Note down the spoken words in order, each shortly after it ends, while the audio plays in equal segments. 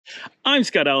I'm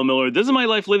Scott Allen Miller. This is my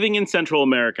life living in Central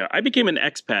America. I became an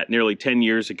expat nearly 10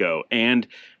 years ago, and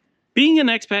being an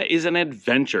expat is an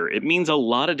adventure. It means a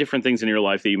lot of different things in your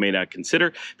life that you may not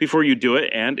consider before you do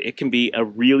it, and it can be a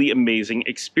really amazing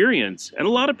experience. And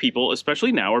a lot of people,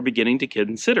 especially now, are beginning to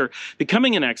consider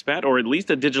becoming an expat, or at least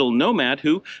a digital nomad,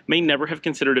 who may never have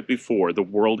considered it before. The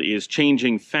world is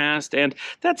changing fast, and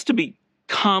that's to be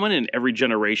common in every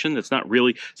generation. That's not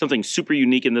really something super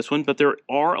unique in this one, but there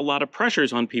are a lot of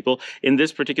pressures on people in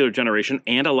this particular generation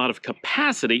and a lot of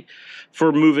capacity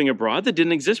for moving abroad that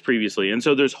didn't exist previously. And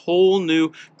so there's whole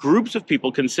new groups of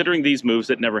people considering these moves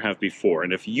that never have before.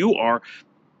 And if you are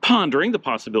pondering the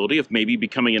possibility of maybe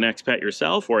becoming an expat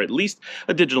yourself, or at least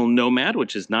a digital nomad,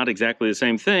 which is not exactly the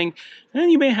same thing, then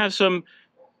you may have some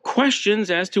questions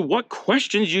as to what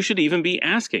questions you should even be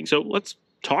asking. So let's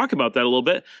talk about that a little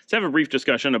bit. Let's have a brief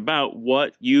discussion about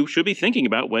what you should be thinking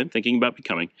about when thinking about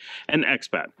becoming an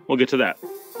expat. We'll get to that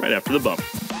right after the bump.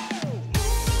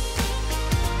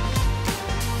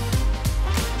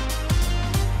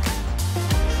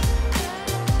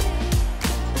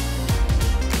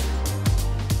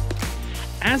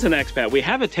 As an expat, we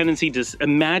have a tendency to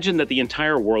imagine that the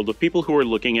entire world of people who are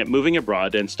looking at moving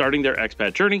abroad and starting their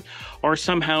expat journey are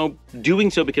somehow doing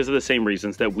so because of the same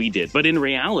reasons that we did. But in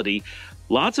reality,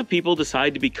 lots of people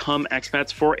decide to become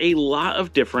expats for a lot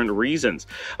of different reasons.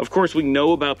 Of course, we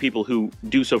know about people who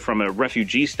do so from a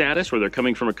refugee status, where they're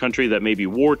coming from a country that may be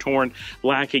war-torn,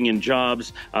 lacking in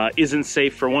jobs, isn't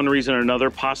safe for one reason or another,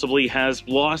 possibly has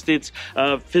lost its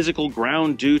physical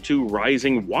ground due to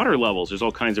rising water levels. There's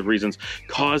all kinds of reasons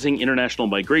causing international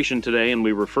migration today, and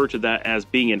we refer to that as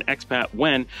being an expat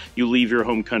when you leave your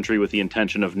home country with the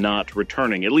intention of not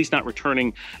returning, at least not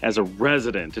returning as a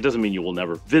resident. It doesn't mean you will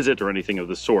never visit or anything of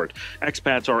the sort.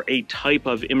 Expats are a type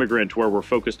of immigrant where we're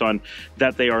focused on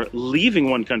that they are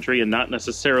leaving one country and not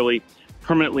necessarily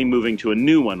permanently moving to a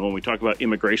new one. When we talk about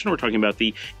immigration, we're talking about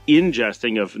the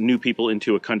ingesting of new people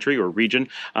into a country or region,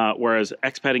 whereas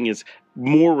expating is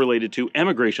more related to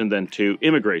emigration than to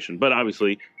immigration. But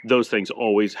obviously, those things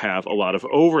always have a lot of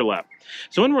overlap.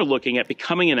 So when we're looking at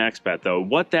becoming an expat, though,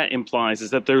 what that implies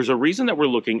is that there's a reason that we're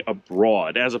looking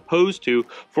abroad, as opposed to,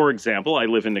 for example, I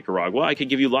live in Nicaragua. I could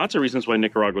give you lots of reasons why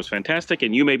Nicaragua is fantastic,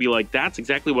 and you may be like, that's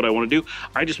exactly what I want to do.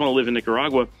 I just want to live in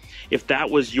Nicaragua. If that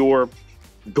was your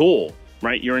goal,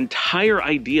 right? Your entire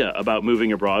idea about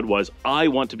moving abroad was, I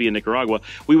want to be in Nicaragua,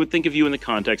 we would think of you in the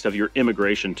context of your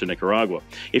immigration to Nicaragua.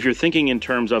 If you're thinking in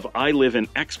terms of, I live in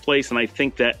X place and I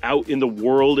think that out in the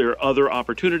world there are other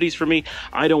opportunities for me,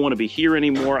 I don't want to be here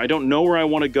anymore, I don't know where I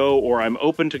want to go, or I'm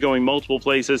open to going multiple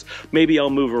places, maybe I'll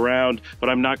move around, but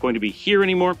I'm not going to be here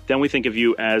anymore, then we think of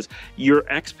you as your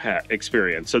expat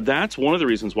experience. So that's one of the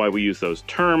reasons why we use those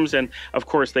terms. And of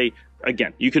course,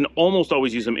 again, you can almost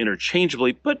always use them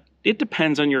interchangeably, but it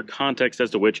depends on your context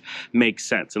as to which makes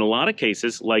sense. In a lot of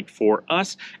cases, like for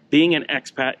us, being an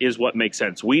expat is what makes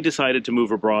sense. We decided to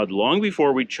move abroad long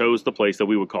before we chose the place that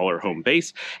we would call our home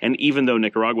base. And even though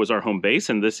Nicaragua is our home base,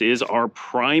 and this is our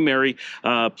primary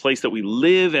place that we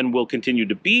live and will continue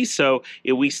to be so,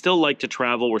 we still like to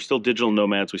travel. We're still digital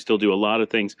nomads. We still do a lot of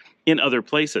things in other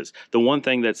places. The one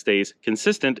thing that stays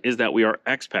consistent is that we are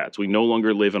expats. We no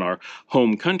longer live in our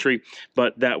home country,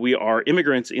 but that we are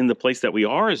immigrants in the place that we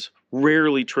are is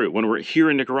rarely true. When we're here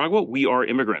in Nicaragua, we are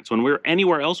immigrants. When we're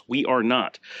anywhere else, we are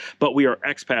not. But we are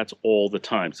expats all the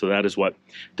time. So that is what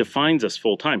defines us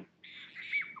full time.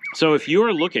 So if you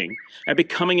are looking at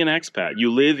becoming an expat, you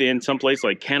live in some place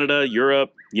like Canada,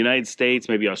 Europe, United States,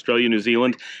 maybe Australia, New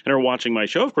Zealand, and are watching my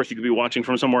show. Of course, you could be watching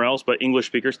from somewhere else, but English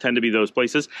speakers tend to be those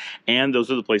places. And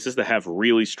those are the places that have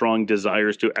really strong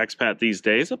desires to expat these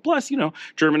days. Plus,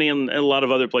 Germany and a lot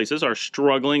of other places are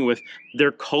struggling with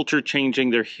their culture changing,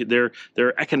 their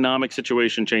economic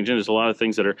situation changing. There's a lot of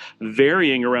things that are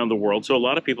varying around the world. So a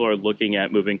lot of people are looking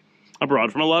at moving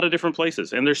abroad from a lot of different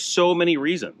places. And there's so many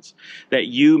reasons that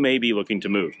you may be looking to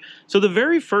move. So the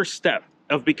very first step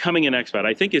of becoming an expat,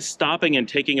 I think, is stopping and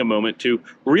taking a moment to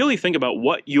really think about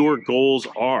what your goals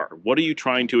are. What are you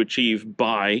trying to achieve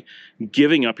by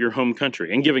giving up your home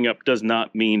country? And giving up does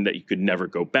not mean that you could never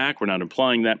go back. We're not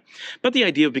implying that. But the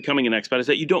idea of becoming an expat is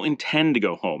that you don't intend to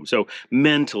go home. So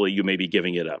mentally, you may be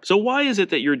giving it up. So why is it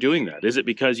that you're doing that? Is it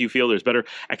because you feel there's better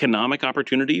economic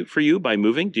opportunity for you by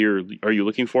moving? Are you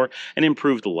looking for an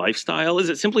improved lifestyle? Is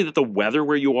it simply that the weather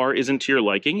where you are isn't to your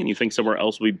liking and you think somewhere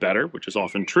else will be better, which is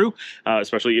often true?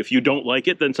 Especially if you don't like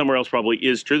it, then somewhere else probably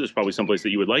is true. There's probably someplace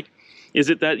that you would like. Is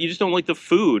it that you just don't like the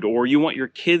food, or you want your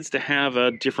kids to have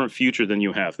a different future than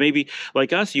you have? Maybe,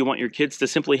 like us, you want your kids to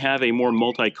simply have a more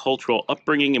multicultural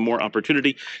upbringing and more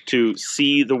opportunity to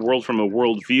see the world from a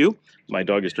world view. My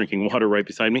dog is drinking water right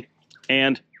beside me.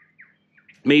 And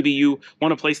Maybe you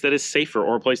want a place that is safer,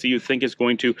 or a place that you think is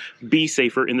going to be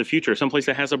safer in the future, some place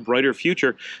that has a brighter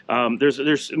future.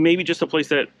 There's maybe just a place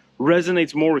that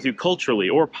resonates more with you culturally,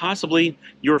 or possibly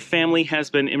your family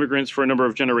has been immigrants for a number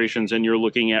of generations and you're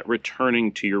looking at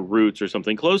returning to your roots or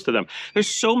something close to them. There's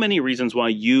so many reasons why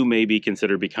you may be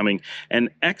considered becoming an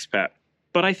expat,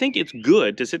 but I think it's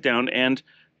good to sit down and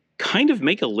kind of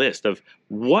make a list of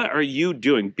what are you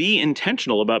doing. Be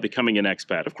intentional about becoming an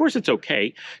expat. Of course, it's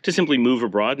okay to simply move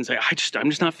abroad and say, I'm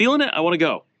just not feeling it. I want to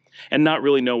go, and not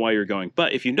really know why you're going.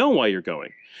 But if you know why you're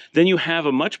going, then you have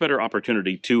a much better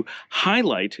opportunity to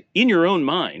highlight in your own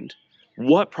mind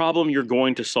what problem you're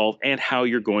going to solve and how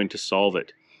you're going to solve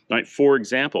it. Right? For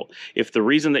example, if the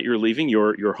reason that you're leaving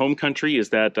your home country is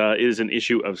that is an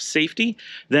issue of safety,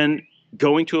 then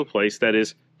going to a place that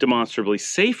is demonstrably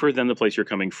safer than the place you're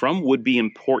coming from would be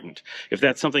important. If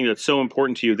that's something that's so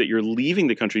important to you that you're leaving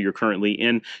the country you're currently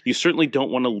in, you certainly don't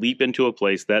want to leap into a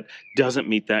place that doesn't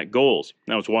meet that goals.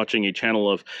 I was watching a channel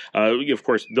of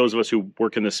course, those of us who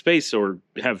work in this space or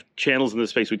have channels in this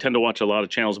space, we tend to watch a lot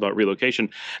of channels about relocation.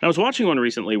 And I was watching one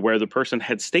recently where the person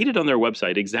had stated on their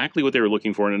website exactly what they were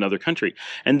looking for in another country,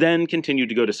 and then continued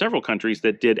to go to several countries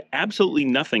that did absolutely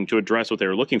nothing to address what they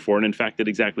were looking for, and in fact did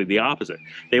exactly the opposite.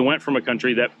 They went from a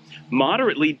country that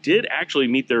moderately did actually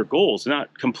meet their goals,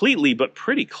 not completely, but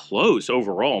pretty close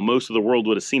overall. Most of the world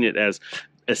would have seen it as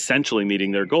essentially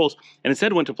meeting their goals, and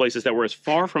instead went to places that were as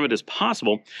far from it as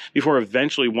possible before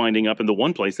eventually winding up in the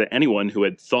one place that anyone who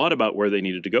had thought about where they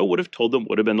needed to go would have told them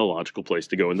would have been the logical place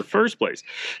to go in the first place.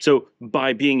 So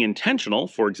by being intentional,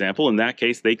 for example, in that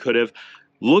case, they could have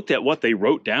looked at what they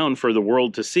wrote down for the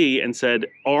world to see and said,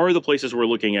 are the places we're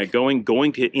looking at going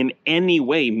to in any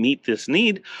way meet this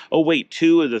need? Oh wait,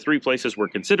 2 of the 3 places we're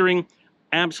considering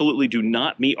absolutely do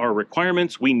not meet our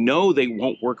requirements. We know they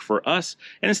won't work for us,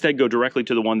 and instead go directly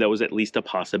to the one that was at least a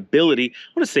possibility.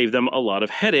 Would have saved them a lot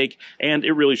of headache, and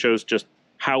it really shows just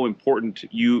how important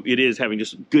it is having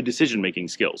just good decision-making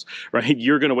skills, right?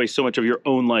 You're going to waste so much of your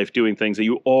own life doing things that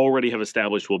you already have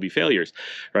established will be failures,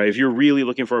 right? If you're really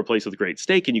looking for a place with great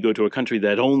steak and you go to a country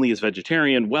that only is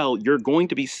vegetarian, well, you're going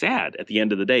to be sad at the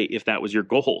end of the day if that was your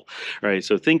goal, right?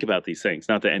 So think about these things.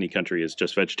 Not that any country is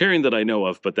just vegetarian that I know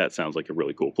of, but that sounds like a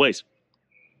really cool place.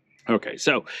 Okay,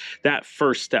 so that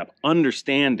first step,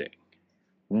 understanding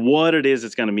what it is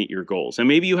that's going to meet your goals. And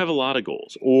maybe you have a lot of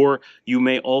goals, or you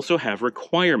may also have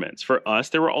requirements. For us,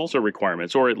 there were also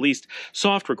requirements, or at least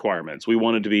soft requirements. We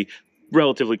wanted to be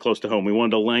relatively close to home. We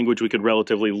wanted a language we could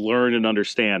relatively learn and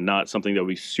understand, not something that would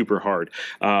be super hard.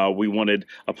 We wanted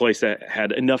a place that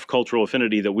had enough cultural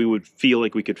affinity that we would feel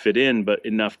like we could fit in, but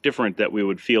enough different that we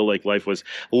would feel like life was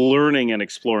learning and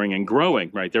exploring and growing,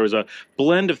 right? There was a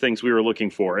blend of things we were looking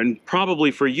for. And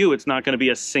probably for you, it's not going to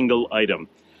be a single item.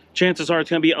 Chances are it's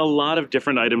going to be a lot of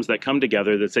different items that come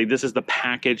together that say, this is the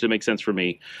package that makes sense for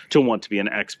me to want to be an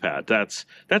expat. That's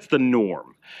the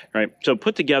norm, right? So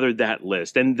put together that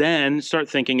list and then start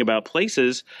thinking about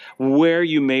places where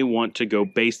you may want to go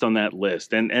based on that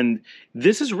list. And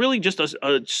this is really just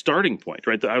a starting point,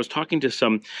 right? I was talking to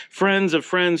some friends of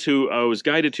friends who I was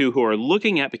guided to who are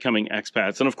looking at becoming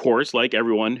expats. And of course, like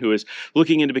everyone who is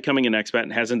looking into becoming an expat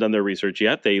and hasn't done their research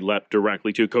yet, they leapt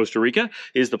directly to Costa Rica,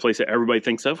 is the place that everybody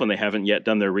thinks of when they haven't yet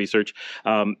done their research.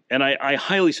 And I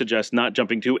highly suggest not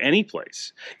jumping to any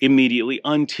place immediately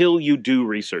until you do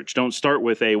research. Don't start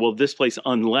with this place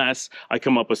unless I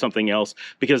come up with something else,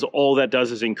 because all that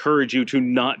does is encourage you to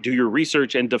not do your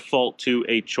research and default to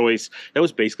a choice that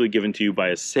was basically given to you by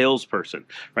a salesperson,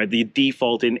 right? The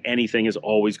default in anything is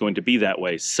always going to be that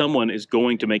way. Someone is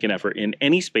going to make an effort in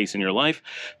any space in your life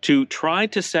to try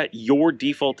to set your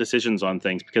default decisions on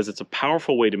things, because it's a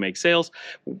powerful way to make sales,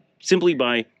 simply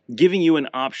by giving you an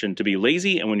option to be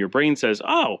lazy. And when your brain says,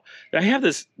 oh, I have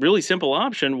this really simple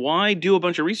option, why do a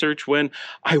bunch of research when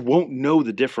I won't know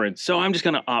the difference? So I'm just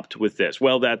going to opt with this.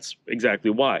 Well, that's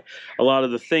exactly why. A lot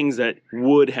of the things that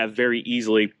would have very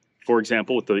easily, for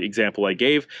example, with the example I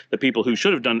gave, the people who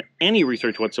should have done any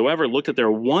research whatsoever looked at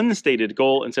their one stated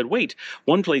goal and said, wait,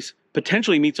 one place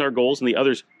potentially meets our goals and the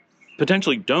others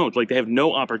potentially don't, like they have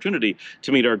no opportunity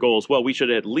to meet our goals. Well, we should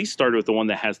at least start with the one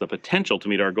that has the potential to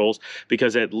meet our goals,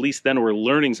 because at least then we're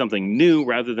learning something new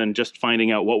rather than just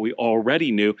finding out what we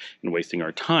already knew and wasting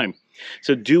our time.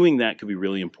 So doing that could be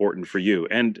really important for you.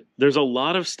 And there's a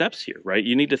lot of steps here, right?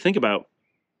 You need to think about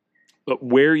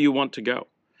where you want to go.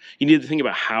 You need to think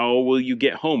about how will you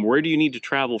get home? Where do you need to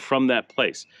travel from that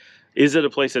place? Is it a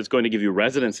place that's going to give you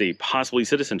residency, possibly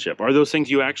citizenship? Are those things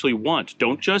you actually want?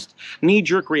 Don't just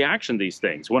knee-jerk reaction to these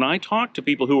things. When I talk to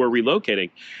people who are relocating,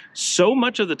 so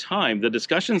much of the time, the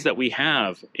discussions that we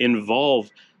have involve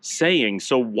saying,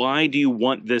 so why do you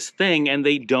want this thing? And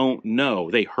they don't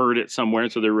know. They heard it somewhere,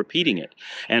 so they're repeating it.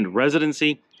 And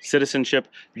residency, citizenship,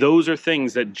 those are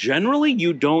things that generally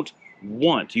you don't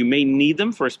want. You may need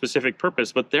them for a specific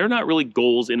purpose, but they're not really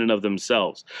goals in and of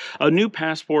themselves. A new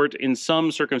passport in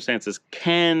some circumstances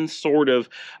can sort of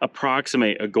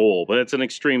approximate a goal, but it's an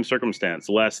extreme circumstance.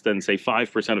 Less than, say,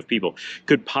 5% of people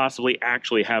could possibly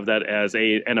actually have that as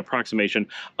an approximation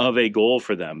of a goal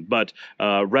for them. But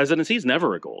residency is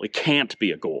never a goal. It can't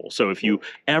be a goal. So if you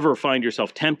ever find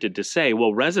yourself tempted to say,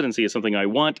 well, residency is something I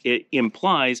want, it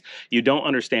implies you don't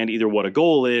understand either what a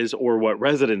goal is or what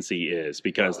residency is,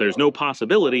 because there's no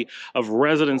possibility of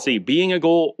residency being a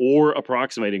goal or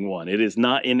approximating one. It is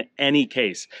not in any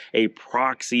case a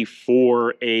proxy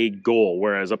for a goal,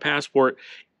 whereas a passport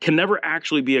can never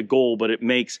actually be a goal, but it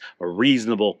makes a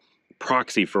reasonable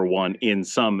proxy for one in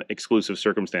some exclusive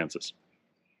circumstances.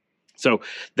 So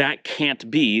that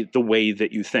can't be the way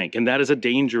that you think, and that is a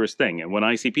dangerous thing. And when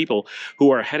I see people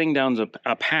who are heading down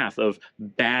a path of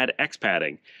bad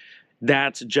expating,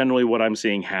 that's generally what I'm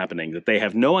seeing happening, that they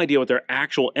have no idea what their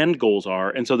actual end goals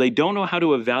are, and so they don't know how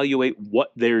to evaluate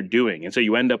what they're doing. And so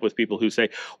you end up with people who say,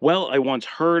 well, I once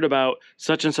heard about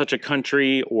such and such a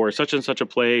country or such and such a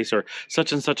place or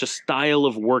such and such a style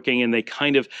of working, and they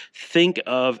kind of think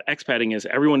of expating as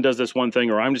everyone does this one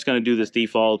thing, or I'm just going to do this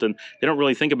default, and they don't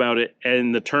really think about it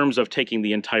in the terms of taking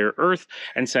the entire earth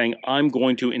and saying, I'm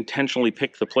going to intentionally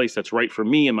pick the place that's right for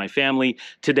me and my family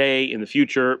today, in the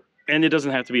future. And it doesn't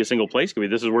have to be a single place. It could be,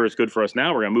 this is where it's good for us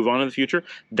now. We're going to move on in the future.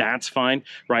 That's fine,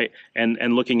 right? And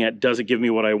looking at, does it give me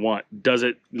what I want? Does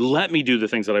it let me do the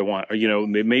things that I want? Or, you know,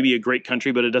 maybe a great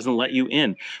country, but it doesn't let you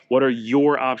in. What are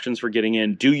your options for getting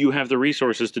in? Do you have the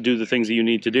resources to do the things that you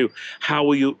need to do? How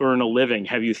will you earn a living?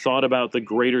 Have you thought about the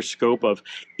greater scope of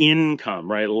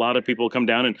income, right? A lot of people come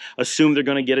down and assume they're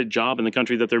going to get a job in the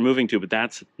country that they're moving to, but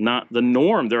that's not the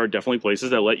norm. There are definitely places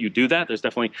that let you do that. There's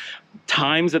definitely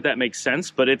times that makes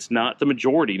sense, but it's not the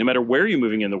majority. No matter where you're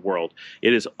moving in the world,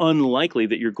 it is unlikely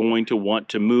that you're going to want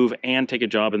to move and take a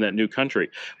job in that new country.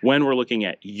 When we're looking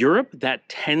at Europe, that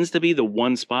tends to be the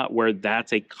one spot where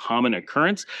that's a common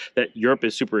occurrence, that Europe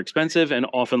is super expensive and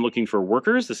often looking for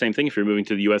workers. The same thing if you're moving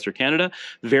to the US or Canada,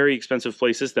 very expensive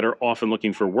places that are often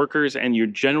looking for workers, and you're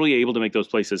generally able to make those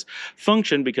places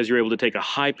function because you're able to take a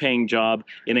high-paying job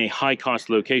in a high-cost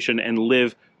location and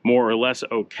live more or less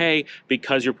okay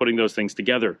because you're putting those things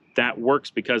together. That works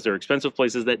because they're expensive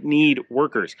places that need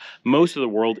workers. Most of the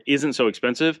world isn't so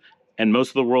expensive, and most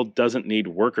of the world doesn't need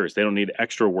workers. They don't need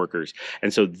extra workers.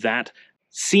 And so that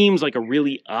seems like a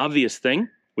really obvious thing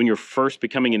when you're first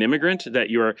becoming an immigrant,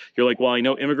 that you're like, well, I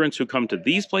know immigrants who come to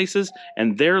these places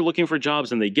and they're looking for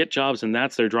jobs and they get jobs and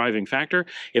that's their driving factor.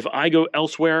 If I go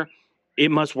elsewhere, it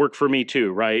must work for me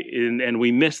too, right? And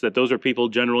we miss that those are people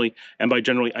generally, and by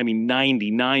generally, I mean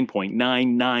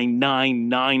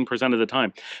 99.9999% of the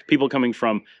time, people coming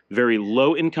from very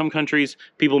low income countries,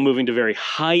 people moving to very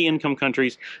high income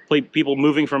countries, people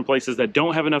moving from places that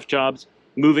don't have enough jobs,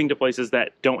 moving to places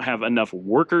that don't have enough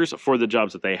workers for the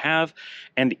jobs that they have.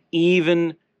 And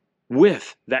even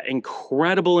with that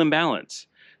incredible imbalance,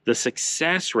 the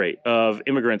success rate of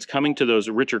immigrants coming to those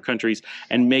richer countries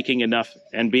and making enough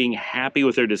and being happy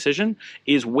with their decision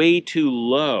is way too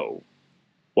low.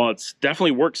 While it's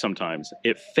definitely works sometimes,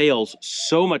 it fails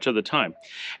so much of the time.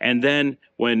 And then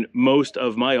when most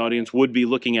of my audience would be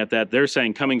looking at that, they're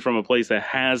saying coming from a place that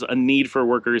has a need for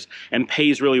workers and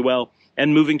pays really well,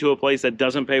 and moving to a place that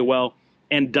doesn't pay well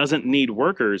and doesn't need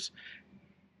workers,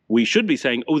 we should be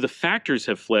saying, oh, the factors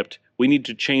have flipped. We need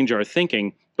to change our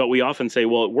thinking. But we often say,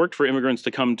 well, it worked for immigrants to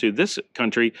come to this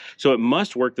country, so it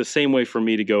must work the same way for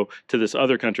me to go to this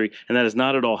other country. And that is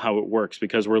not at all how it works,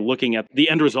 because we're looking at the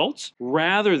end results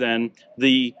rather than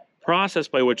the process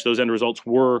by which those end results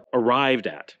were arrived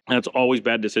at. And that's always a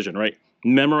bad decision, right?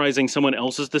 Memorizing someone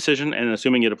else's decision and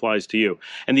assuming it applies to you.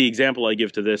 And the example I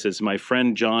give to this is my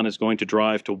friend John is going to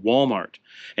drive to Walmart,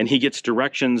 and he gets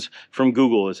directions from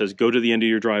Google. It says, go to the end of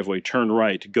your driveway, turn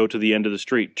right, go to the end of the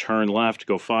street, turn left,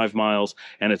 go 5 miles,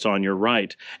 and it's on your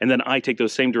right. And then I take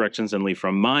those same directions and leave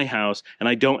from my house, and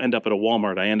I don't end up at a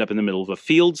Walmart. I end up in the middle of a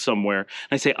field somewhere. And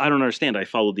I say, I don't understand. I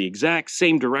followed the exact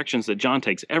same directions that John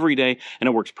takes every day, and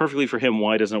it works perfectly for him.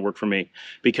 Why doesn't it work for me?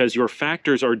 Because your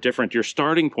factors are different. Your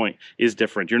starting point is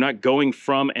different. You're not going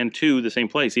from and to the same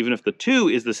place. Even if the to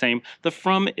is the same, the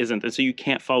from isn't. And so you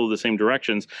can't follow the same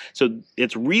directions. So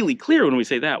it's really clear when we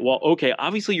say that, well, okay,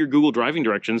 obviously your Google driving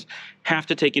directions have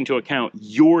to take into account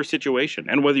your situation.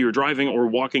 And whether you're driving or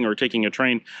walking or taking a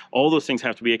train, all those things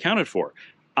have to be accounted for,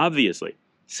 obviously.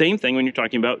 Same thing when you're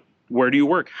talking about Where do you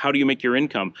work? How do you make your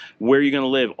income? Where are you going to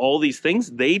live? All these things,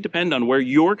 they depend on where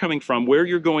you're coming from, where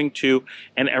you're going to,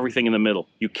 and everything in the middle.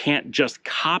 You can't just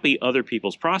copy other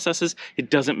people's processes. It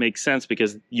doesn't make sense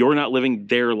because you're not living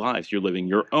their lives. You're living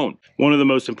your own. One of the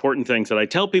most important things that I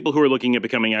tell people who are looking at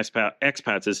becoming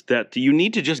expats is that you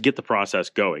need to just get the process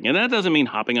going. And that doesn't mean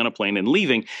hopping on a plane and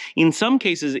leaving. In some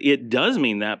cases, it does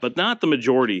mean that, but not the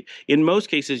majority. In most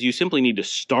cases, you simply need to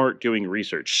start doing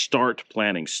research, start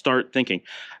planning, start thinking,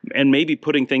 and maybe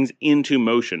putting things into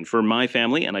motion. For my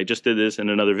family, and I just did this in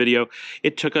another video,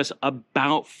 it took us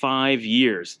about 5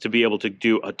 years to be able to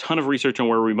do a ton of research on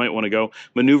where we might want to go,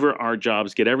 maneuver our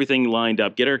jobs, get everything lined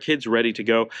up, get our kids ready to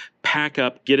go, pack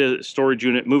up, get a storage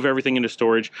unit, move everything into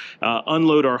storage,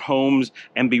 unload our homes,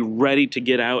 and be ready to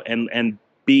get out and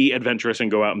be adventurous and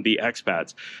go out and be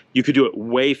expats. You could do it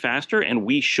way faster, and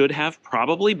we should have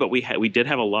probably, but we did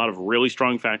have a lot of really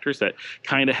strong factors that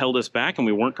kind of held us back, and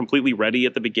we weren't completely ready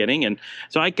at the beginning. And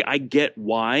so I get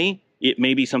why it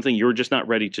may be something you're just not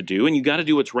ready to do, and you got to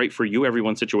do what's right for you.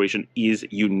 Everyone's situation is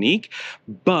unique,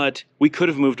 but we could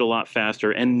have moved a lot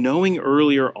faster, and knowing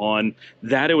earlier on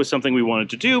that it was something we wanted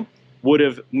to do would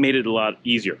have made it a lot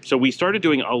easier. So we started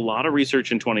doing a lot of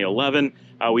research in 2011.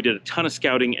 We did a ton of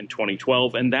scouting in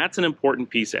 2012, and that's an important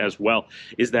piece as well,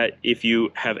 is that if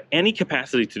you have any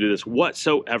capacity to do this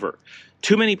whatsoever,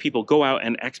 too many people go out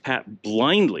and expat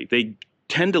blindly. They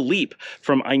tend to leap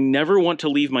from, I never want to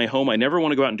leave my home, I never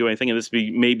want to go out and do anything, and this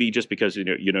may be just because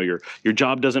your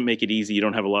job doesn't make it easy, you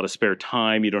don't have a lot of spare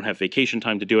time, you don't have vacation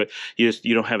time to do it,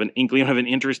 you don't have an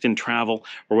interest in travel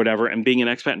or whatever, and being an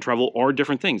expat and travel are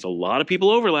different things. A lot of people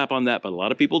overlap on that, but a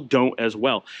lot of people don't as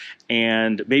well.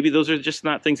 And maybe those are just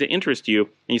not things that interest you, and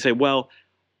you say, well,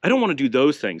 I don't want to do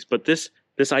those things, but this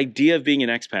idea of being an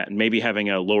expat and maybe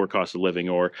having a lower cost of living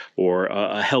or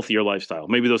a healthier lifestyle,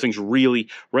 maybe those things really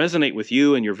resonate with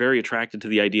you and you're very attracted to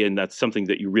the idea and that's something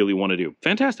that you really want to do.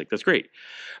 Fantastic, that's great.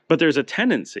 But there's a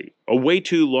tendency, a way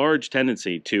too large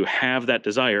tendency to have that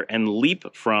desire and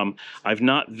leap from, I've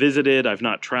not visited, I've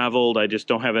not traveled, I just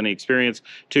don't have any experience,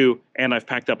 to, and I've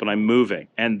packed up and I'm moving.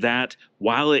 And that,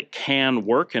 while it can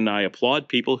work, and I applaud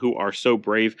people who are so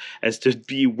brave as to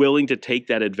be willing to take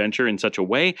that adventure in such a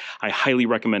way, I highly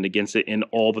recommend against it in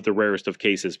all but the rarest of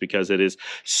cases, because it is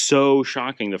so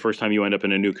shocking the first time you end up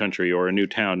in a new country or a new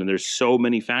town, and there's so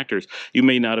many factors you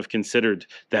may not have considered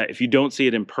that if you don't see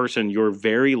it in person, you're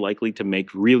very likely to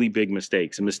make really big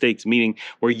mistakes. And mistakes meaning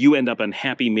where you end up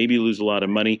unhappy, maybe lose a lot of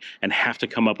money, and have to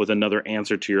come up with another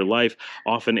answer to your life,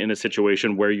 often in a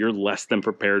situation where you're less than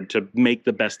prepared to make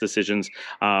the best decisions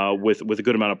with a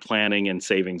good amount of planning and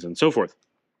savings and so forth.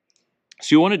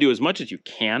 So you want to do as much as you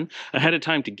can ahead of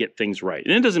time to get things right.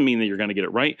 And it doesn't mean that you're going to get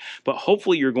it right, but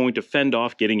hopefully you're going to fend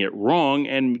off getting it wrong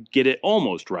and get it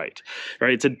almost right,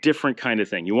 right? It's a different kind of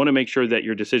thing. You want to make sure that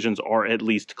your decisions are at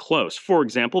least close. For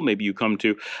example, maybe you come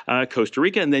to Costa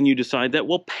Rica and then you decide that,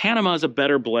 well, Panama is a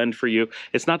better blend for you.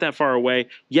 It's not that far away.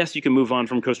 Yes, you can move on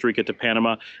from Costa Rica to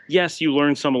Panama. Yes, you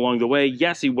learned some along the way.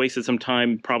 Yes, you wasted some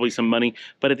time, probably some money,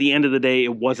 but at the end of the day,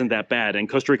 it wasn't that bad. And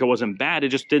Costa Rica wasn't bad. It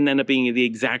just didn't end up being the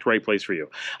exact right place for you.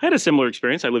 I had a similar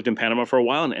experience. I lived in Panama for a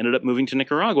while and ended up moving to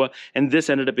Nicaragua, and this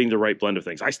ended up being the right blend of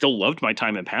things. I still loved my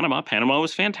time in Panama. Panama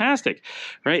was fantastic,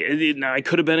 right? I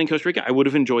could have been in Costa Rica. I would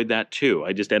have enjoyed that too.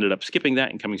 I just ended up skipping that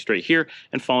and coming straight here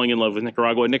and falling in love with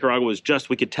Nicaragua. Nicaragua was just,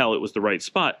 we could tell it was the right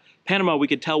spot. Panama, we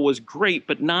could tell, was great,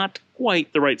 but not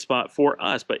quite the right spot for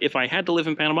us. But if I had to live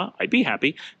in Panama, I'd be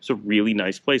happy. It's a really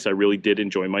nice place. I really did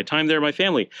enjoy my time there. My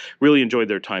family really enjoyed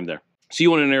their time there. So you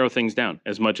want to narrow things down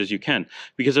as much as you can,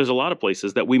 because there's a lot of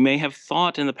places that we may have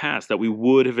thought in the past that we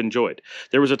would have enjoyed.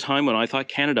 There was a time when I thought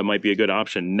Canada might be a good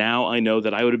option. Now I know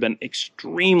that I would have been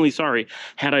extremely sorry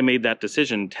had I made that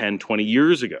decision 10, 20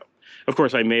 years ago. Of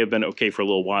course, I may have been okay for a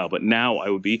little while, but now I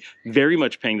would be very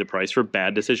much paying the price for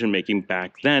bad decision-making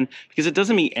back then, because it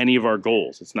doesn't meet any of our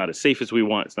goals. It's not as safe as we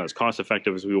want. It's not as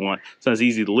cost-effective as we want. It's not as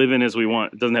easy to live in as we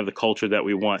want. It doesn't have the culture that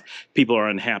we want. People are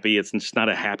unhappy. It's just not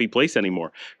a happy place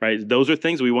anymore, right? Those are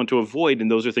things we want to avoid, and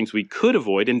those are things we could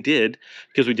avoid and did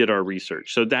because we did our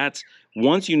research. So that's,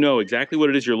 once you know exactly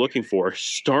what it is you're looking for,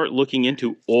 start looking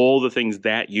into all the things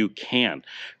that you can,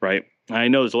 right? I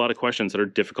know there's a lot of questions that are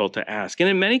difficult to ask. And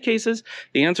in many cases,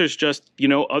 the answer is just,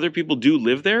 other people do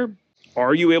live there.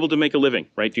 Are you able to make a living,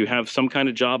 right? Do you have some kind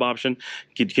of job option?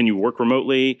 Can you work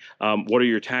remotely? What are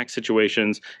your tax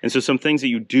situations? And so some things that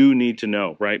you do need to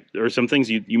know, right? There are some things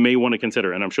you may want to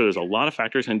consider. And I'm sure there's a lot of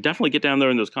factors, and definitely get down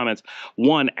there in those comments.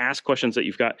 One, ask questions that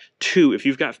you've got. Two, if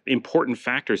you've got important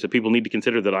factors that people need to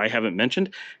consider that I haven't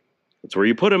mentioned, that's where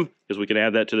you put them, because we can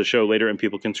add that to the show later and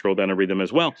people can scroll down and read them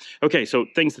as well. Okay, so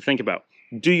things to think about.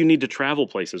 Do you need to travel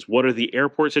places? What are the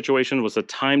airport situations? What's the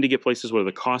time to get places? What are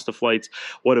the cost of flights?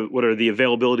 What are the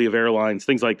availability of airlines?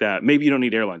 Things like that. Maybe you don't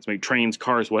need airlines, maybe trains,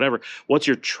 cars, whatever. What's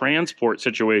your transport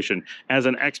situation? As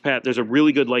an expat, there's a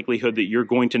really good likelihood that you're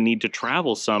going to need to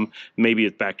travel some. Maybe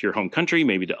it's back to your home country,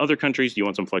 maybe to other countries. Do you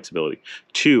want some flexibility?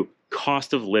 2,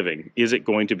 cost of living. Is it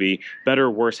going to be better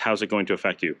or worse? How's it going to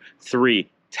affect you? 3,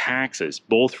 taxes,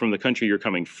 both from the country you're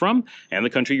coming from and the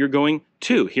country you're going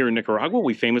to. Here in Nicaragua,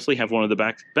 we famously have one of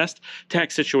the best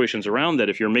tax situations around, that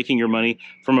if you're making your money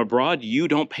from abroad, you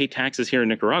don't pay taxes here in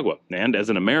Nicaragua. And as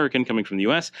an American coming from the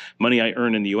U.S., money I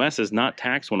earn in the U.S. is not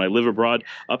taxed when I live abroad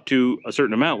up to a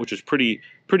certain amount, which is pretty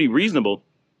reasonable.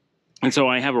 And so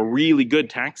I have a really good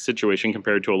tax situation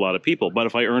compared to a lot of people. But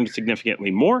if I earned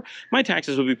significantly more, my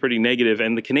taxes would be pretty negative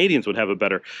and the Canadians would have a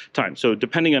better time. So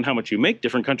depending on how much you make,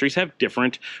 different countries have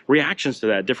different reactions to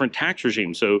that, different tax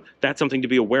regimes. So that's something to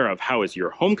be aware of. How is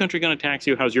your home country going to tax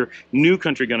you? How's your new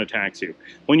country going to tax you?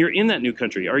 When you're in that new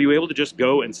country, are you able to just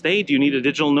go and stay? Do you need a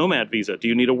digital nomad visa? Do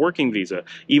you need a working visa,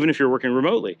 even if you're working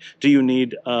remotely? Do you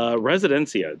need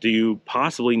residencia? Do you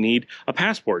possibly need a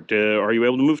passport? Are you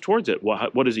able to move towards it?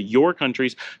 What is your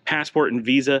country's passport and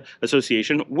visa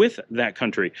association with that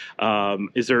country?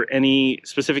 Is there any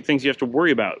specific things you have to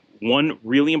worry about? One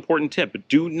really important tip: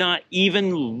 do not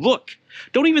even look.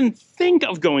 Don't even think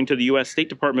of going to the U.S. State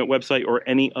Department website or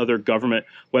any other government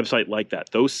website like that.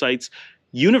 Those sites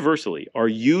universally are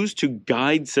used to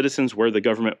guide citizens where the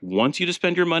government wants you to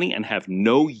spend your money and have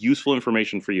no useful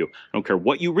information for you. I don't care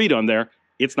what you read on there,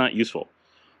 it's not useful.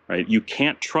 Right? You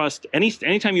can't trust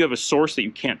anytime you have a source that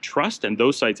you can't trust, and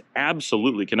those sites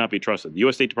absolutely cannot be trusted. The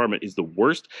U.S. State Department is the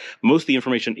worst. Most of the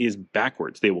information is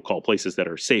backwards. They will call places that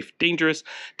are safe dangerous,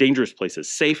 dangerous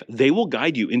places safe. They will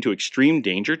guide you into extreme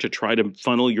danger to try to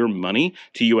funnel your money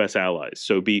to U.S. allies.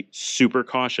 So be super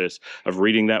cautious of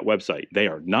reading that website. They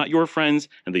are not your friends,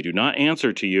 and they do not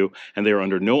answer to you, and they are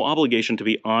under no obligation to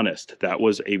be honest. That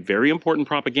was a very important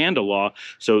propaganda law.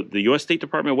 So the U.S. State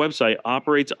Department website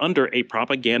operates under a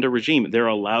propaganda regime. They're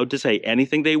allowed to say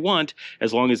anything they want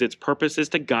as long as its purpose is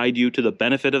to guide you to the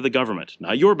benefit of the government.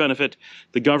 Not your benefit,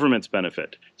 the government's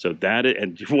benefit. So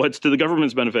and what's to the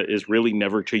government's benefit is really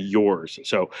never to yours.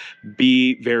 So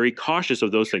be very cautious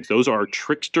of those things. Those are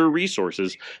trickster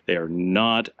resources. They are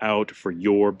not out for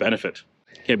your benefit.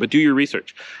 Okay, but do your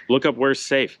research. Look up where's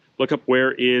safe. Look up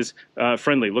where is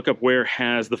friendly. Look up where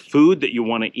has the food that you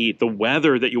want to eat, the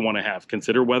weather that you want to have.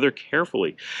 Consider weather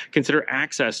carefully. Consider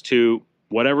access to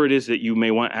whatever it is that you may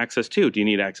want access to. Do you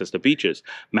need access to beaches,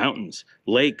 mountains,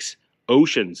 lakes,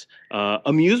 oceans,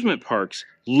 amusement parks,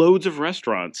 loads of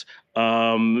restaurants,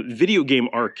 video game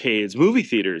arcades, movie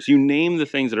theaters? You name the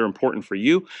things that are important for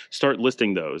you, start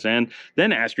listing those. And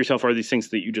then ask yourself, are these things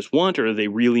that you just want, or are they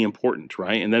really important,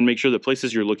 right? And then make sure the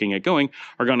places you're looking at going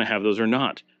are going to have those or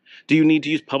not. Do you need to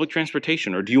use public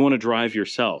transportation, or do you want to drive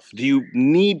yourself? Do you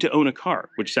need to own a car?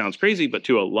 Which sounds crazy, but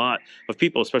to a lot of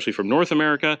people, especially from North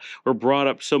America, we're brought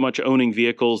up so much owning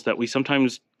vehicles that we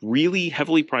sometimes really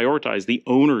heavily prioritize the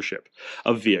ownership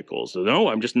of vehicles. So, no,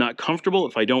 I'm just not comfortable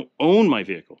if I don't own my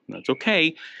vehicle. That's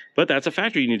okay, but that's a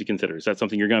factor you need to consider. Is that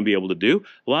something you're going to be able to do?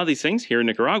 A lot of these things here in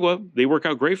Nicaragua, they work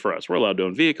out great for us. We're allowed to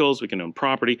own vehicles. We can own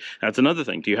property. That's another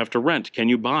thing. Do you have to rent? Can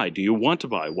you buy? Do you want to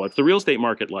buy? What's the real estate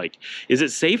market like? Is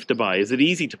it safe to buy? Is it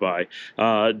easy to buy?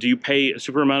 Do you pay a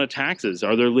super amount of taxes?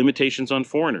 Are there limitations on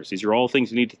foreigners? These are all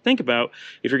things you need to think about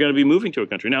if you're going to be moving to a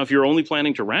country. Now, if you're only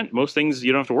planning to rent, most things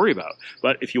you don't have to worry about.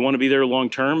 But if you want to be there long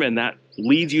term and that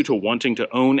leads you to wanting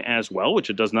to own as well, which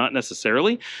it does not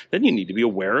necessarily, then you need to be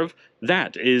aware of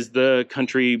that. Is the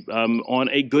country on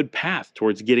a good path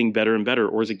towards getting better and better,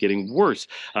 or is it getting worse?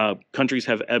 Countries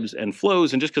have ebbs and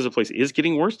flows, and just because a place is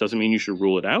getting worse doesn't mean you should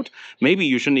rule it out. Maybe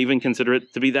you shouldn't even consider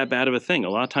it to be that bad of a thing. A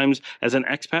lot of times, as an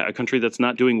expat, a country that's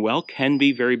not doing well can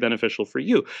be very beneficial for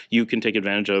you. You can take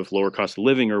advantage of lower cost of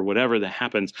living or whatever that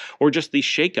happens, or just the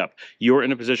shakeup. You're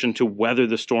in a position to weather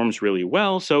the storms really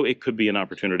well, so it could be an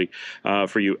opportunity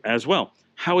for you as well.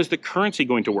 How is the currency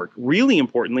going to work? Really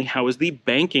importantly, how is the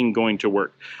banking going to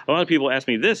work? A lot of people ask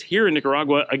me this. Here in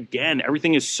Nicaragua, again,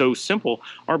 everything is so simple.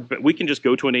 We can just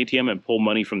go to an ATM and pull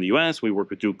money from the U.S. We work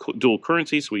with dual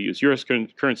currencies. We use U.S.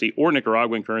 currency or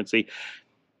Nicaraguan currency.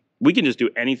 We can just do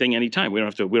anything anytime. We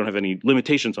don't have any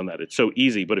limitations on that. It's so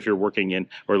easy. But if you're working in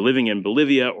or living in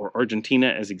Bolivia or Argentina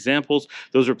as examples,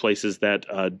 those are places that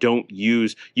don't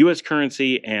use U.S.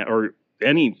 currency or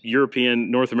any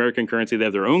European, North American currency. They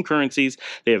have their own currencies.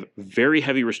 They have very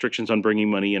heavy restrictions on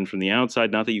bringing money in from the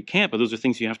outside. Not that you can't, but those are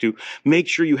things you have to make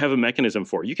sure you have a mechanism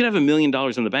for. You can have $1 million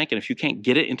in the bank, and if you can't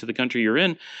get it into the country you're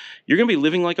in, you're going to be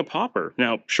living like a pauper.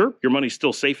 Now, sure, your money's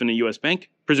still safe in a U.S. bank,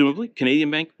 presumably,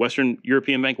 Canadian bank, Western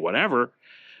European bank, whatever,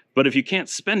 But if you can't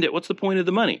spend it, what's the point of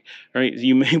the money, right?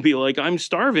 You may be like, I'm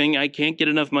starving. I can't get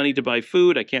enough money to buy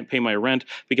food. I can't pay my rent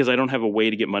because I don't have a way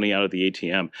to get money out of the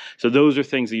ATM. So those are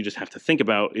things that you just have to think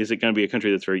about. Is it going to be a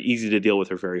country that's very easy to deal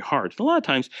with or very hard? And a lot of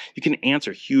times you can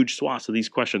answer huge swaths of these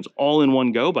questions all in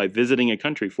one go by visiting a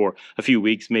country for a few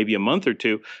weeks, maybe a month or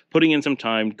two, putting in some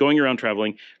time, going around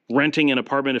traveling, renting an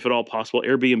apartment if at all possible,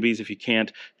 Airbnbs if you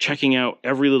can't, checking out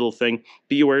every little thing.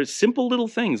 Be aware, simple little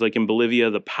things like in Bolivia,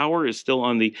 the power is still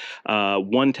on the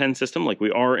 110 system like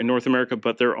we are in North America,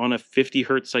 but they're on a 50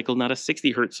 hertz cycle, not a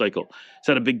 60 hertz cycle. Is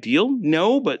that a big deal?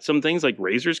 No, but some things like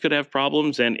razors could have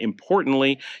problems, and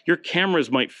importantly, your cameras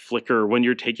might flicker when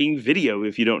you're taking video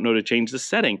if you don't know to change the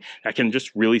setting. That can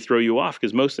just really throw you off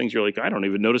because most things you're like, I don't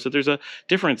even notice that there's a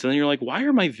difference. And then you're like, why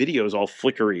are my videos all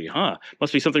flickery?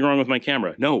 Must be something wrong with my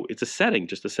camera. No, it's a setting,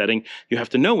 just a setting you have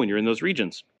to know when you're in those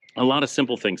regions. A lot of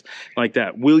simple things like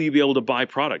that. Will you be able to buy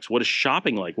products? What is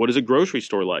shopping like? What is a grocery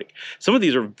store like? Some of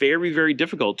these are very, very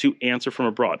difficult to answer from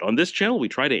abroad. On this channel, we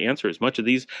try to answer as much of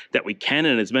these that we can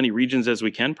in as many regions as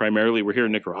we can. Primarily, we're here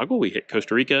in Nicaragua. We hit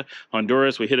Costa Rica,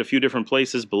 Honduras. We hit a few different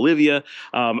places, Bolivia,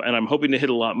 and I'm hoping to hit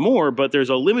a lot more, but there's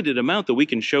a limited amount that we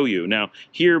can show you. Now,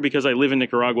 here, because I live in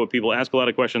Nicaragua, people ask a lot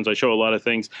of questions. I show a lot of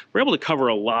things. We're able to cover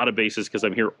a lot of bases because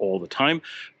I'm here all the time.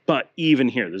 But even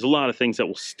here, there's a lot of things that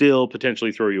will still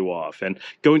potentially throw you off. And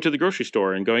going to the grocery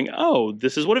store and going, oh,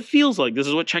 this is what it feels like. This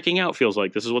is what checking out feels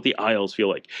like. This is what the aisles feel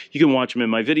like. You can watch them in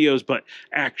my videos, but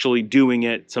actually doing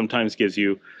it sometimes gives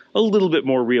you a little bit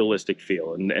more realistic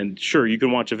feel. And sure, you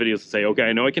can watch the videos and say, okay,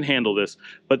 I know I can handle this,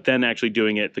 but then actually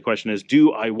doing it, the question is,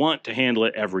 do I want to handle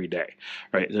it every day,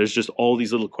 right? There's just all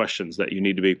these little questions that you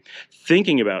need to be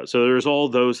thinking about. So there's all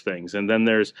those things. And then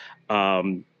there's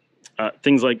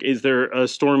things like, is there a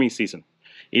stormy season?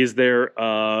 Is there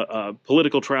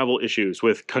political travel issues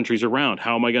with countries around?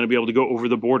 How am I going to be able to go over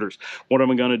the borders? What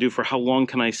am I going to do for how long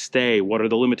can I stay? What are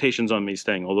the limitations on me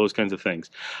staying? All those kinds of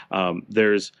things.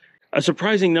 There's a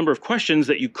surprising number of questions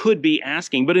that you could be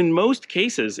asking, but in most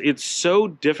cases, it's so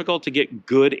difficult to get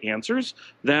good answers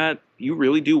that you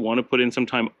really do want to put in some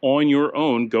time on your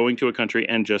own going to a country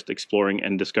and just exploring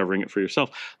and discovering it for yourself.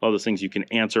 A lot of those things you can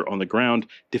answer on the ground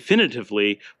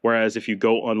definitively, whereas if you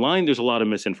go online, there's a lot of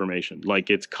misinformation. Like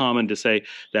it's common to say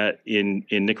that in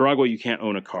Nicaragua, you can't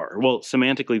own a car. Well,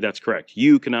 semantically, that's correct.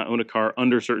 You cannot own a car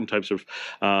under certain types of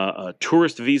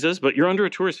tourist visas, but you're under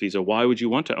a tourist visa. Why would you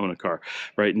want to own a car,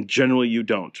 right? And generally, you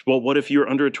don't. Well, what if you're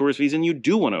under a tourist visa and you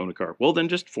do want to own a car? Well, then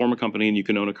just form a company and you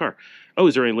can own a car. Oh,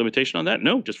 is there any limitation on that?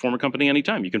 No, just form a company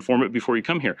anytime. You can form it before you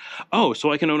come here. Oh,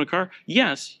 so I can own a car?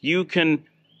 Yes, you can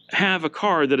have a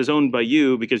car that is owned by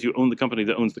you because you own the company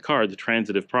that owns the car, the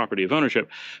transitive property of ownership.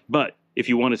 But if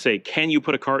you want to say, can you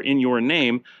put a car in your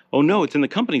name? Oh, no, it's in the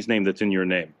company's name that's in your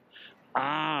name.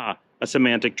 Ah, a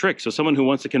semantic trick. So someone who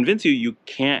wants to convince you you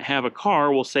can't have a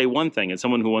car will say one thing, and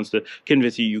someone who wants to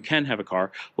convince you you can have a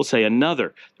car will say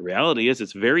another. The reality is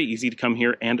it's very easy to come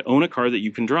here and own a car that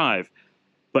you can drive.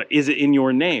 But is it in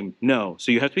your name? No. So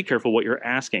you have to be careful what you're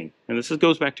asking. And this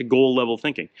goes back to goal level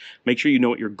thinking. Make sure you know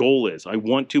what your goal is. I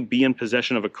want to be in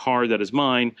possession of a car that is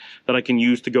mine that I can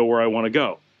use to go where I want to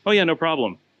go. Oh yeah, no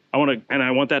problem. I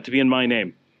want that to be in my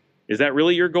name. Is that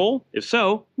really your goal? If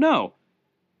so, no.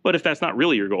 But if that's not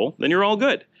really your goal, then you're all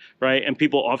good, right? And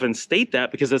people often state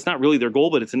that because that's not really their goal,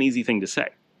 but it's an easy thing to say.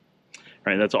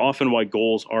 Right, that's often why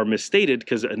goals are misstated,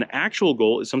 because an actual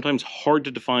goal is sometimes hard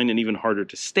to define and even harder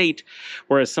to state,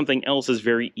 whereas something else is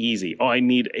very easy. Oh, I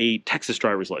need a Texas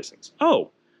driver's license. Oh,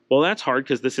 well, that's hard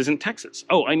because this isn't Texas.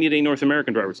 Oh, I need a North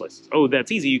American driver's license. Oh,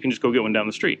 that's easy. You can just go get one down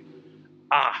the street.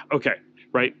 Ah, okay,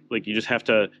 right? Like you just have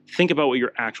to think about what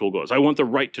your actual goal is. I want the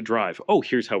right to drive. Oh,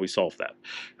 here's how we solve that.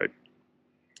 Right.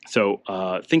 So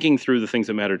thinking through the things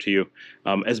that matter to you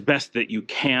as best that you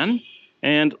can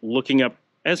and looking up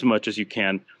as much as you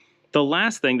can. The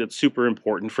last thing that's super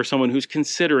important for someone who's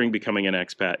considering becoming an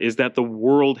expat is that the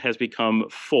world has become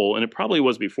full, and it probably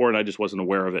was before and I just wasn't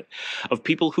aware of it, of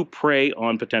people who prey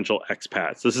on potential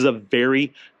expats. This is a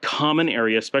very common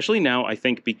area, especially now, I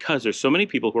think, because there's so many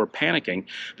people who are panicking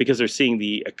because they're seeing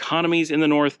the economies in the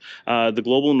north, the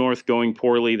global north going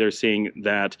poorly. They're seeing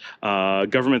that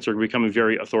governments are becoming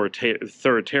very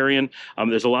authoritarian.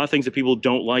 There's a lot of things that people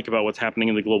don't like about what's happening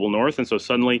in the global north, and so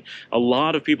suddenly a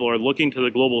lot of people are looking to the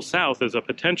global south as a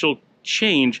potential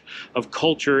change of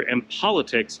culture and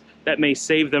politics that may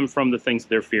save them from the things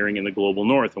they're fearing in the global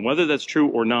north. And whether that's true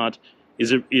or not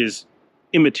is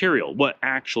immaterial. What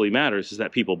actually matters is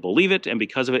that people believe it, and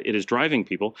because of it, it is driving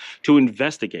people to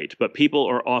investigate. But people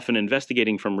are often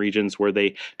investigating from regions where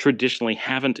they traditionally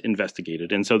haven't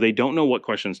investigated, and so they don't know what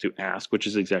questions to ask, which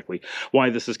is exactly why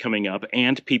this is coming up.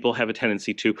 And people have a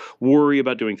tendency to worry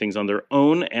about doing things on their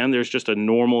own, and there's just a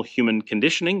normal human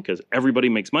conditioning, because everybody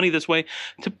makes money this way,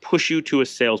 to push you to a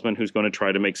salesman who's going to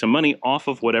try to make some money off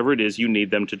of whatever it is you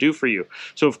need them to do for you.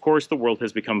 So of course the world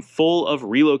has become full of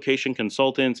relocation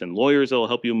consultants and lawyers that will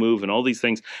help you move and all these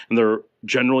things, and they're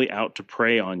generally out to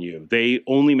prey on you. They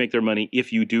only make their money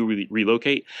if you do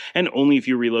relocate, and only if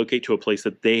you relocate to a place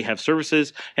that they have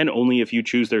services, and only if you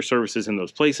choose their services in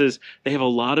those places. They have a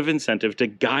lot of incentive to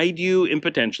guide you in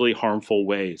potentially harmful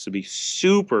ways. So be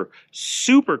super,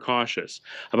 super cautious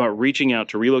about reaching out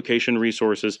to relocation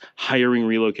resources, hiring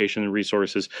relocation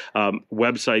resources,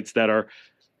 websites that are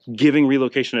giving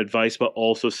relocation advice but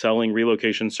also selling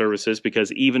relocation services,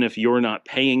 because even if you're not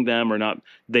paying them, or not,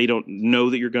 they don't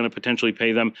know that you're going to potentially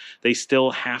pay them, they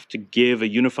still have to give a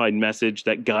unified message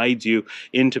that guides you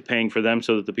into paying for them,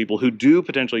 so that the people who do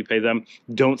potentially pay them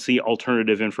don't see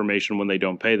alternative information when they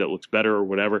don't pay that looks better or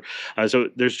whatever. So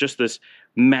there's just this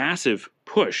massive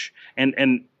push, and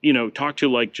talk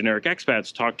to like generic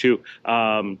expats, talk to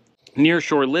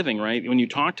nearshore living, right? When you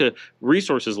talk to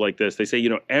resources like this, they say,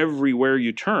 everywhere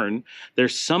you turn,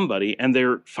 there's somebody, and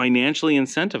they're financially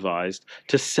incentivized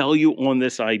to sell you on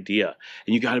this idea.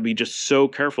 And you got to be just so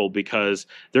careful, because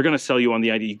they're going to sell you on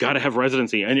the idea. You got to have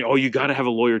residency, and you got to have a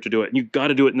lawyer to do it, and you got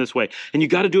to do it in this way, and you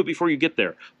got to do it before you get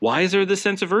there. Why is there this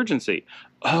sense of urgency?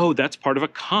 Oh, that's part of a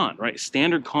con, right?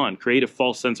 Standard con: create a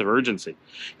false sense of urgency,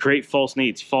 create false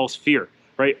needs, false fear.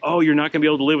 Right? Oh, you're not going to be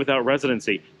able to live without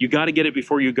residency. You got to get it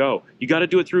before you go. You got to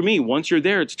do it through me. Once you're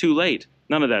there, it's too late.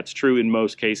 None of that's true in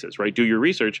most cases, right? Do your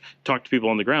research, talk to people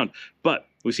on the ground. But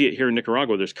we see it here in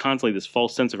Nicaragua. There's constantly this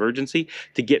false sense of urgency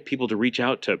to get people to reach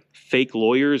out to fake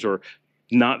lawyers, or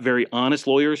not very honest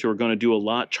lawyers who are going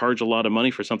to charge a lot of money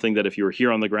for something that if you were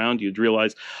here on the ground, you'd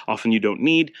realize often you don't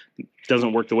need. It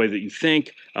doesn't work the way that you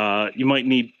think. You might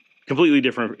need completely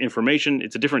different information.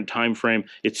 It's a different time frame.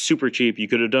 It's super cheap. You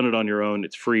could have done it on your own.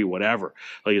 It's free, whatever.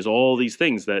 Like, it's all these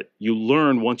things that you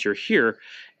learn once you're here.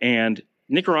 And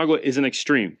Nicaragua is an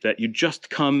extreme that you just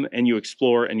come and you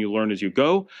explore and you learn as you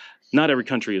go. Not every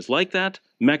country is like that.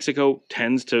 Mexico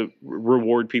tends to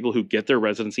reward people who get their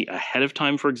residency ahead of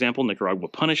time, for example. Nicaragua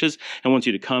punishes and wants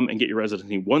you to come and get your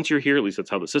residency once you're here. At least that's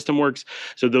how the system works.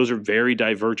 So those are very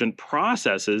divergent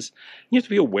processes. You have to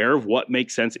be aware of what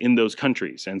makes sense in those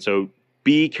countries. And so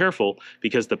be careful,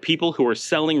 because the people who are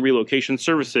selling relocation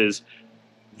services,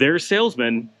 they're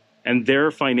salesmen, and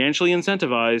they're financially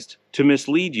incentivized to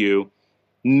mislead you.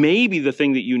 Maybe the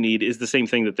thing that you need is the same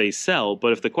thing that they sell,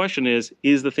 but if the question is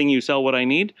the thing you sell what I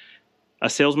need?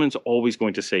 A salesman's always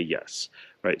going to say yes,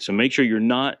 right? So make sure you're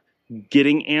not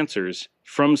getting answers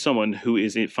from someone who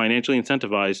is financially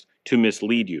incentivized to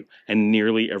mislead you, and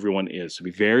nearly everyone is. So be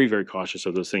very, very cautious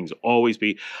of those things. Always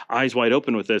be eyes wide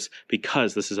open with this,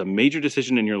 because this is a major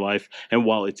decision in your life, and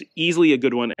while it's easily a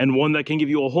good one, and one that can give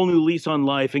you a whole new lease on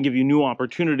life and give you new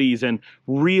opportunities and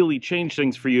really change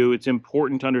things for you, it's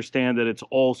important to understand that it's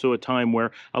also a time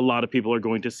where a lot of people are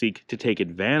going to seek to take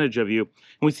advantage of you.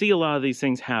 And we see a lot of these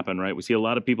things happen, right? We see a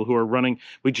lot of people who are running,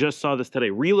 we just saw this today,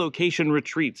 relocation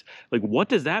retreats. Like, what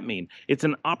does that mean? It's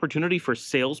an opportunity for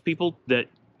salespeople that,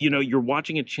 you're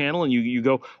watching a channel and you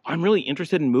go, I'm really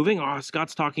interested in moving. Oh,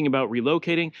 Scott's talking about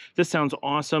relocating. This sounds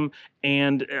awesome.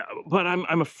 And, but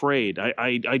I'm afraid.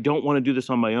 I don't want to do this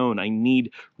on my own. I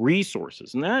need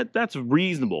resources. And that's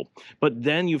reasonable. But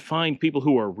then you find people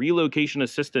who are relocation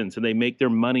assistants, and they make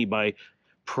their money by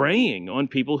preying on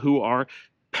people who are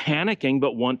panicking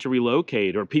but want to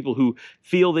relocate, or people who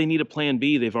feel they need a plan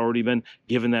B. They've already been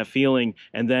given that feeling,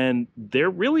 and then they're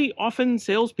really often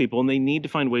salespeople, and they need to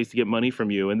find ways to get money from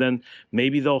you. And then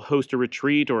maybe they'll host a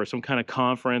retreat or some kind of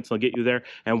conference. They'll get you there,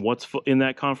 and what's in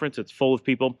that conference? It's full of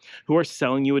people who are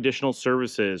selling you additional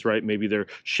services, right? Maybe they're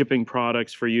shipping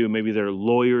products for you. Maybe they're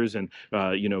lawyers and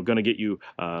going to get you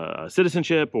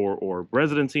citizenship or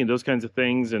residency and those kinds of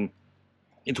things. And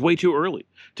it's way too early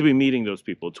to be meeting those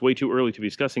people. It's way too early to be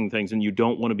discussing things, and you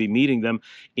don't want to be meeting them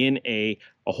in a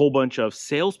whole bunch of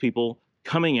salespeople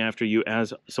coming after you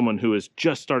as someone who is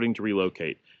just starting to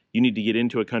relocate. You need to get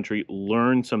into a country,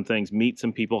 learn some things, meet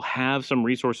some people, have some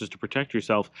resources to protect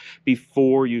yourself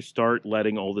before you start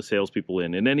letting all the salespeople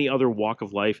in. In any other walk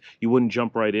of life, you wouldn't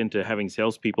jump right into having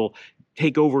salespeople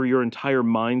take over your entire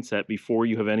mindset before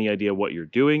you have any idea what you're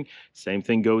doing. Same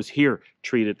thing goes here.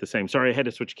 treat it the same. Sorry, I had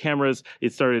to switch cameras.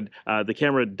 It started, the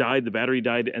camera died, the battery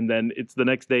died, and then it's the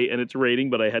next day and it's raining,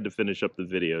 but I had to finish up the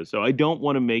video. So I don't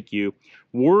want to make you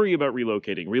worry about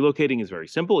relocating. Relocating is very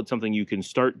simple. It's something you can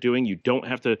start doing. You don't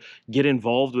have to get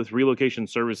involved with relocation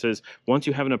services. Once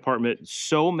you have an apartment,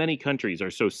 so many countries are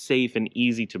so safe and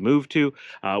easy to move to,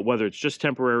 whether it's just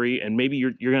temporary, and maybe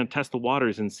you're going to test the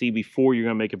waters and see before you're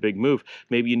going to make a big move.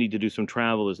 Maybe you need to do some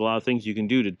travel. There's a lot of things you can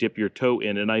do to dip your toe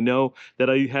in. And I know that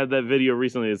I had that video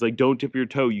recently. It's like, don't dip your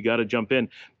toe. You got to jump in.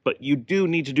 But you do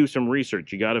need to do some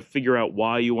research. You got to figure out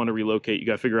why you want to relocate. You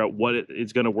got to figure out what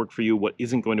is going to work for you, what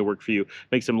isn't going to work for you.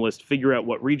 Make some lists. Figure out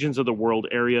what regions of the world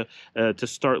area to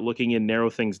start looking in, narrow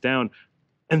things down,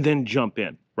 and then jump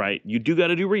in, right? You do got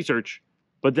to do research,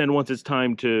 but then once it's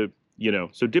time to,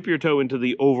 so dip your toe into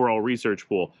the overall research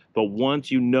pool. But once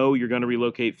you know you're going to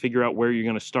relocate, figure out where you're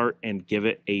going to start and give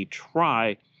it a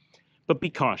try. But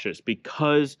be cautious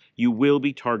because you will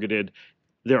be targeted.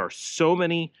 There are so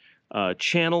many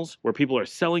channels where people are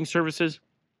selling services.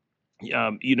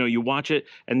 You watch it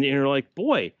and you're like,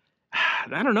 boy,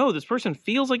 I don't know, this person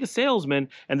feels like a salesman,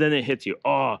 and then it hits you.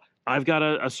 Oh, I've got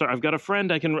a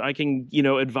friend I can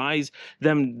advise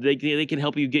them. They can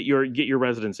help you get your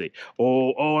residency.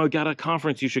 Oh, I've got a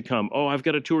conference you should come. Oh, I've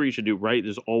got a tour you should do. Right?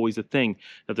 There's always a thing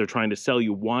that they're trying to sell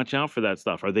you. Watch out for that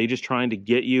stuff. Are they just trying to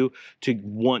get you to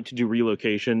want to do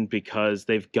relocation because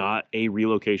they've got a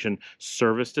relocation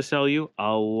service to sell you?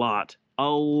 A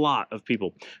lot of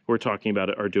people who are talking about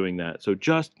it are doing that. So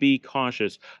just be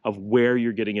cautious of where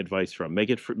you're getting advice from. Make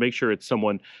sure it's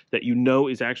someone that you know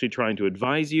is actually trying to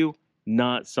advise you,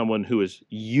 not someone who is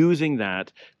using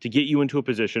that to get you into a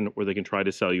position where they can try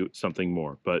to sell you something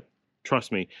more. But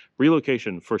trust me,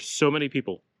 relocation for so many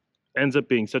people ends up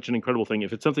being such an incredible thing.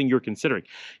 If it's something you're considering,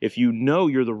 if you know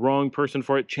you're the wrong person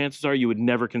for it, chances are you would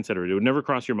never consider it. It would never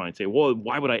cross your mind. Say, well,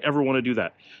 why would I ever want to do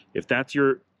that? If that's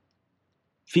your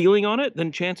feeling on it,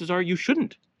 then chances are you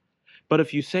shouldn't. But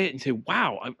if you say it and say,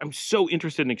 wow, I'm so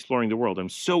interested in exploring the world. I'm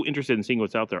so interested in seeing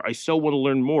what's out there. I so want to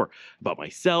learn more about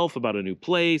myself, about a new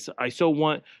place. I so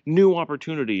want new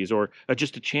opportunities or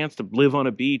just a chance to live on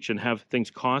a beach and have things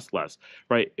cost less,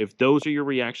 right? If those are your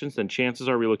reactions, then chances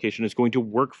are relocation is going to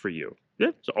work for you.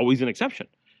 It's always an exception.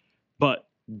 But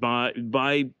by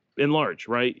and large,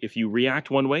 right? If you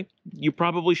react one way, you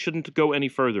probably shouldn't go any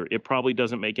further. It probably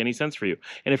doesn't make any sense for you.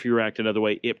 And if you react another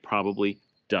way, it probably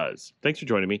does. Thanks for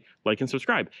joining me. Like and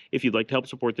subscribe. If you'd like to help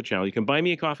support the channel, you can buy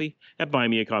me a coffee at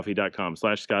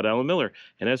buymeacoffee.com/Scott Allen Miller.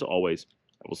 And as always,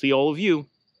 I will see all of you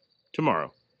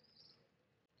tomorrow.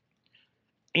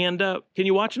 And can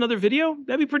you watch another video?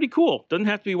 That'd be pretty cool. Doesn't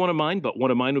have to be one of mine, but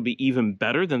one of mine would be even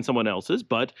better than someone else's.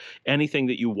 But anything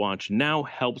that you watch now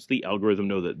helps the algorithm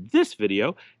know that this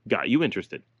video got you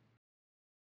interested.